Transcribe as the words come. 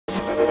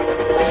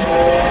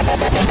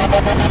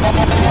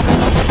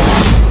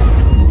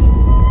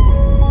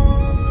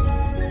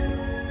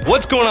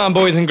What's going on,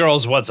 boys and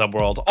girls? What's up,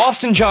 world?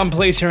 Austin John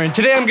Place here, and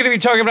today I'm going to be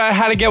talking about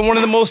how to get one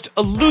of the most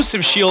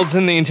elusive shields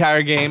in the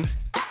entire game.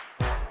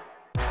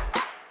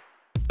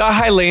 The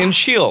Hylian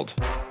Shield.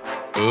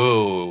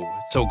 Ooh,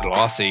 it's so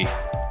glossy.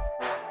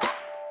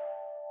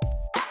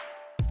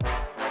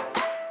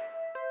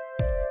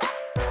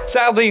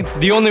 Sadly,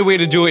 the only way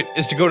to do it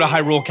is to go to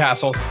Hyrule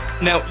Castle.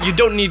 Now, you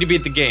don't need to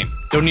beat the game.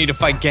 Don't need to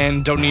fight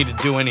Ganon, don't need to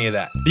do any of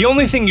that. The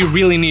only thing you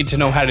really need to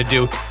know how to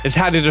do is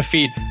how to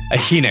defeat a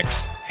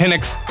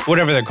Hynix,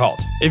 whatever they're called.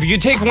 If you can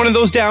take one of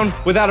those down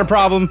without a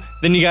problem,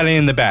 then you got it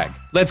in the bag.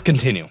 Let's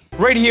continue.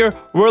 Right here,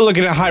 we're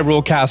looking at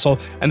Hyrule Castle,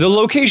 and the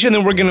location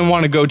that we're going to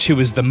want to go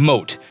to is the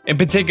moat, and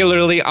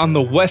particularly on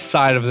the west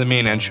side of the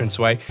main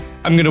entranceway.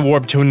 I'm going to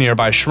warp to a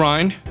nearby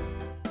shrine.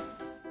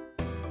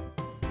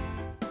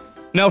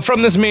 Now,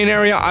 from this main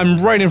area,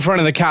 I'm right in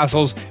front of the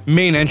castle's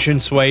main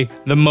entranceway,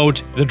 the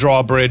moat, the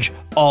drawbridge,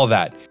 all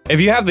that.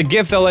 If you have the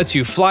gift that lets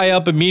you fly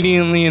up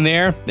immediately in the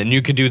air, then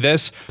you could do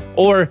this.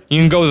 Or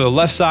you can go to the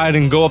left side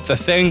and go up the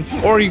thing,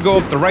 or you go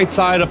up the right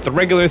side, up the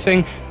regular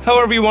thing,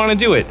 however you want to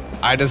do it.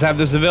 I just have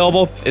this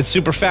available, it's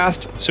super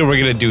fast, so we're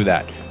gonna do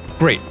that.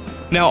 Great.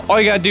 Now, all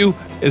you gotta do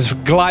is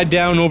glide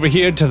down over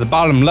here to the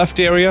bottom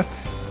left area.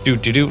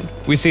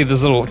 We see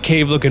this little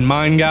cave-looking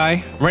mine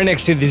guy, right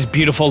next to these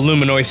beautiful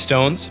luminoid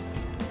stones.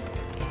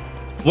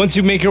 Once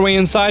you make your way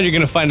inside, you're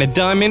gonna find a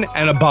diamond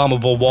and a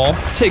bombable wall.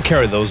 Take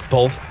care of those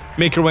both.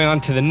 Make your way on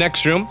to the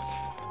next room,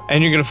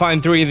 and you're gonna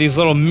find 3 of these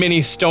little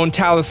mini stone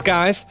talus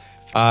guys.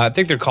 I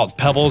think they're called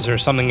pebbles or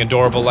something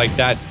adorable like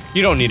that.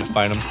 You don't need to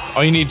fight them.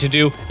 All you need to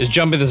do is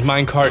jump in this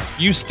minecart,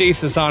 use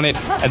stasis on it,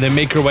 and then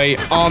make your way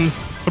on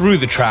through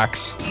the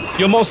tracks.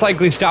 You'll most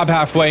likely stop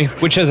halfway,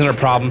 which isn't a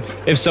problem.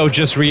 If so,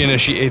 just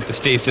reinitiate the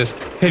stasis,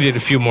 hit it a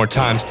few more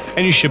times,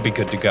 and you should be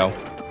good to go.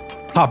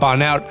 Hop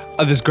on out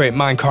of this great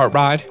minecart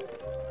ride.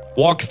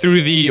 Walk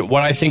through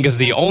what I think is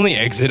the only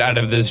exit out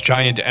of this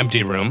giant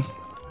empty room.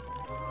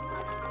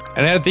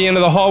 And then at the end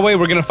of the hallway,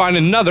 we're gonna find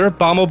another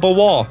bombable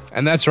wall.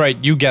 And that's right,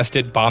 you guessed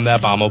it, bomb that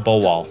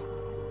bombable wall.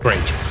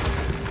 Great.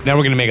 Now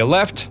we're gonna make a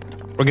left,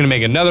 we're gonna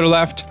make another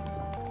left,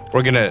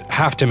 we're gonna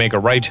have to make a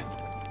right.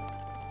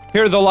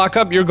 Here at the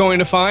lockup, you're going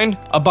to find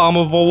a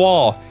bombable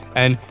wall.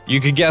 And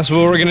you could guess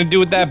what we're gonna do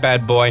with that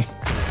bad boy.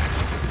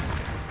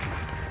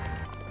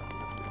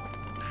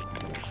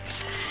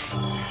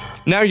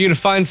 Now you're gonna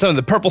find some of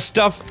the purple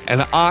stuff,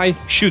 and the eye,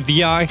 shoot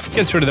the eye,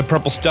 gets rid of the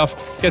purple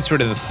stuff, gets rid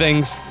of the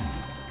things.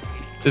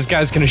 This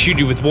guy's gonna shoot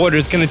you with water,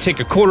 it's gonna take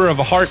a quarter of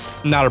a heart,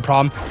 not a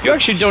problem. You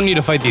actually don't need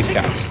to fight these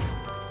guys.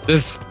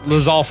 This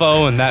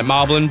Lizalfo and that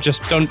Moblin,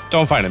 just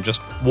don't fight them,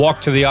 just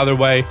walk to the other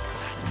way,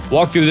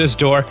 walk through this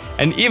door,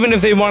 and even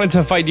if they wanted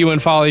to fight you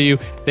and follow you,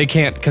 they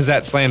can't, because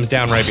that slams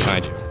down right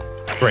behind you.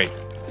 Great.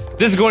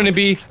 This is going to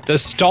be the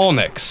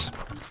Stalnix,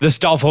 the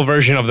Stalfo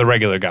version of the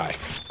regular guy.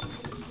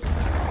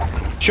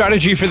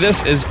 Strategy for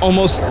this is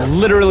almost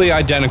literally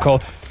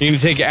identical. You're gonna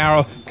take an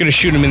arrow, gonna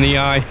shoot him in the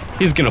eye,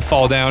 he's gonna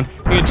fall down.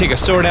 You're gonna take a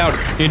sword out,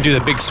 you're gonna do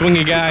the big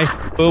swingy guy,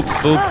 boop,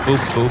 boop, boop,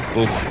 boop,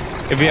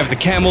 boop. If you have the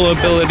camel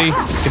ability,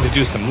 you're gonna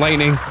do some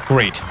lightning,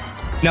 great.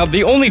 Now,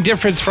 the only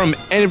difference from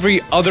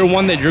every other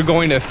one that you're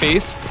going to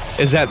face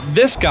is that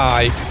this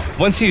guy,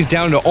 once he's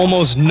down to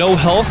almost no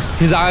health,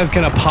 his eye's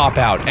gonna pop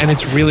out, and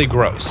it's really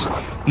gross.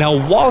 Now,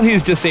 while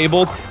he's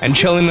disabled and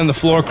chilling on the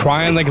floor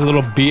crying like a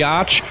little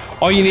biatch,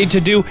 all you need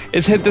to do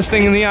is hit this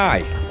thing in the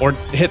eye, or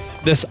hit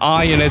this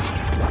eye in its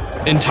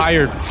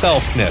entire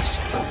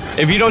selfness.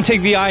 If you don't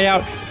take the eye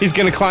out, he's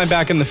gonna climb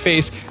back in the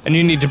face, and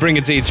you need to bring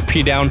its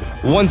HP down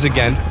once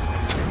again.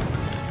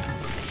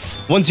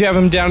 Once you have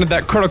him down at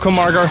that critical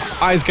marker,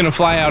 eye's gonna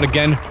fly out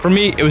again. For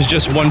me, it was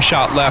just one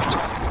shot left,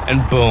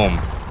 and boom.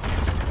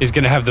 He's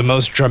gonna have the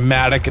most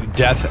dramatic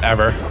death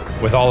ever,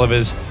 with all of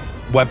his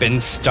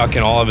weapons stuck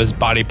in all of his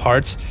body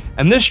parts,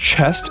 and this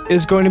chest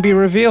is going to be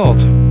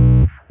revealed.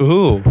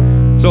 Ooh,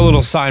 there's a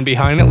little sign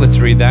behind it, let's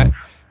read that.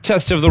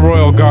 Test of the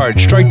Royal Guard,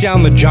 strike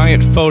down the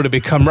giant foe to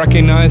become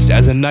recognized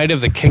as a Knight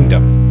of the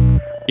Kingdom.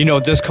 You know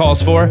what this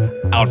calls for?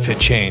 Outfit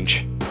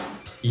change.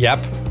 Yep.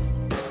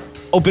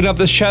 Open up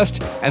this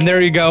chest, and there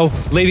you go,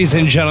 ladies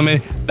and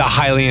gentlemen, the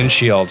Hylian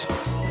Shield.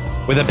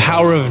 With a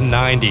power of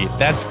 90,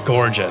 that's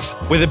gorgeous.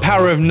 With a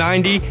power of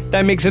 90,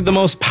 that makes it the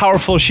most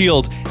powerful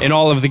shield in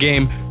all of the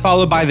game,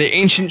 followed by the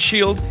Ancient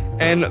Shield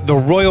and the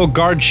Royal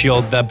Guard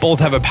Shield that both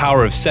have a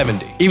power of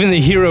 70. Even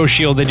the Hero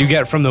Shield that you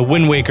get from the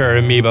Wind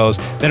Waker amiibos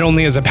that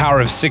only has a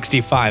power of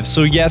 65.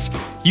 So yes,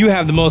 you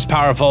have the most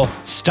powerful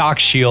stock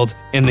shield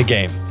in the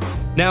game.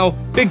 Now,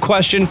 big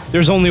question,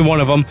 there's only one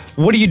of them.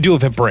 What do you do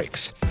if it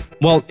breaks?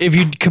 Well, if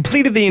you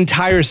completed the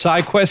entire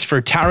side quest for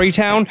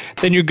Tarrytown,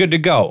 then you're good to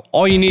go.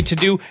 All you need to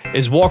do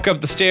is walk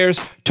up the stairs,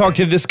 talk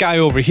to this guy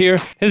over here.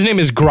 His name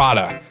is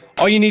Grata.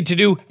 All you need to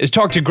do is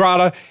talk to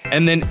Grata,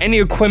 and then any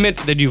equipment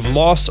that you've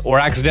lost or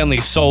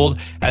accidentally sold,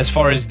 as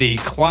far as the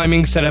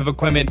climbing set of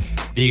equipment,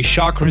 the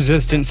shock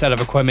resistant set of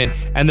equipment,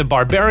 and the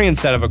barbarian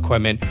set of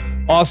equipment,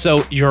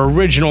 Also, your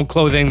original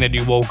clothing that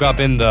you woke up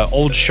in, the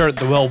old shirt,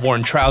 the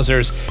well-worn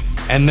trousers.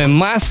 And then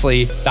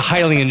lastly, the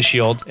Hylian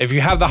Shield. If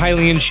you have the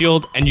Hylian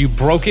Shield and you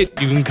broke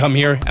it, you can come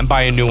here and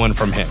buy a new one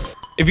from him.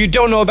 If you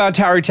don't know about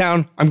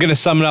Tarrytown, I'm going to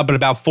sum it up in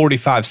about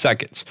 45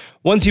 seconds.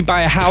 Once you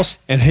buy a house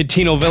in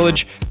Hateno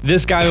Village,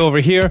 this guy over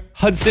here,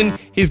 Hudson,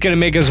 he's going to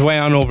make his way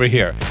on over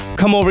here.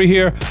 Come over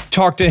here,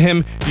 talk to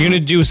him. You're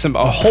going to do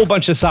a whole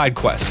bunch of side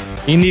quests.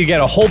 You need to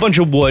get a whole bunch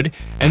of wood,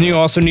 and you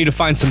also need to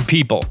find some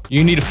people.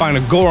 You need to find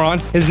a Goron.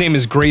 His name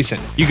is Grayson.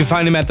 You can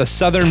find him at the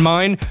southern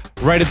mine,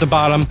 right at the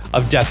bottom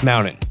of Death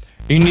Mountain.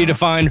 You need to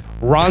find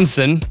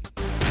Ronson.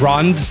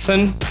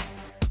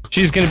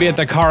 She's going to be at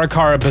the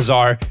Karakara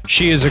Bazaar.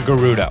 She is a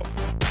Gerudo.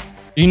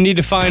 You need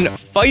to find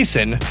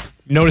Fyson,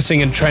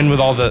 noticing a trend with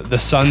all the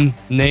sun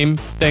name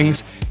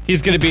things.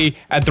 He's going to be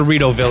at the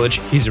Rito Village.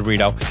 He's a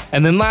Rito.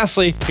 And then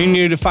lastly, you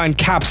need to find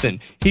Capson.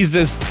 He's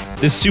this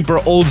super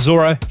old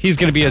Zora. He's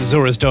going to be at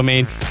Zora's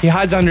domain. He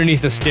hides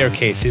underneath a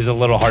staircase. He's a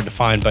little hard to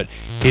find, but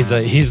he's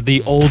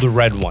the old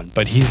red one.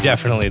 But he's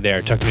definitely there.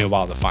 It took me a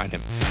while to find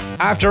him.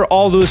 After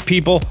all those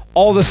people,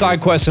 all the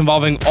side quests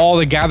involving all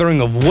the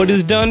gathering of wood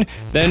is done,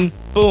 then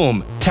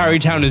boom,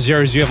 Tarrytown is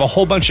yours. You have a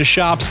whole bunch of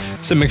shops,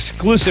 some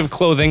exclusive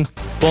clothing.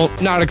 Well,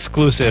 not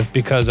exclusive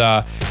because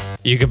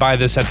you could buy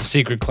this at the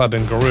Secret Club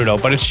in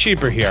Gerudo, but it's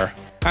cheaper here.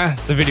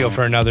 It's a video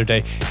for another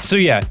day. So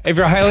yeah, if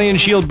your Hylian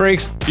Shield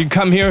breaks, you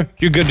come here,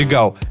 you're good to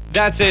go.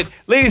 That's it.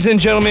 Ladies and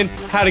gentlemen,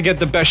 how to get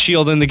the best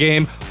shield in the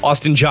game.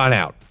 Austin John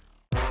out.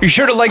 Be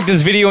sure to like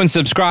this video and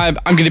subscribe.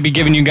 I'm going to be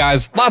giving you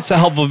guys lots of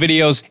helpful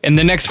videos in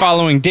the next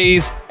following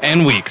days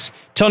and weeks.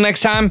 Till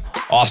next time,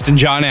 Austin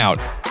John out.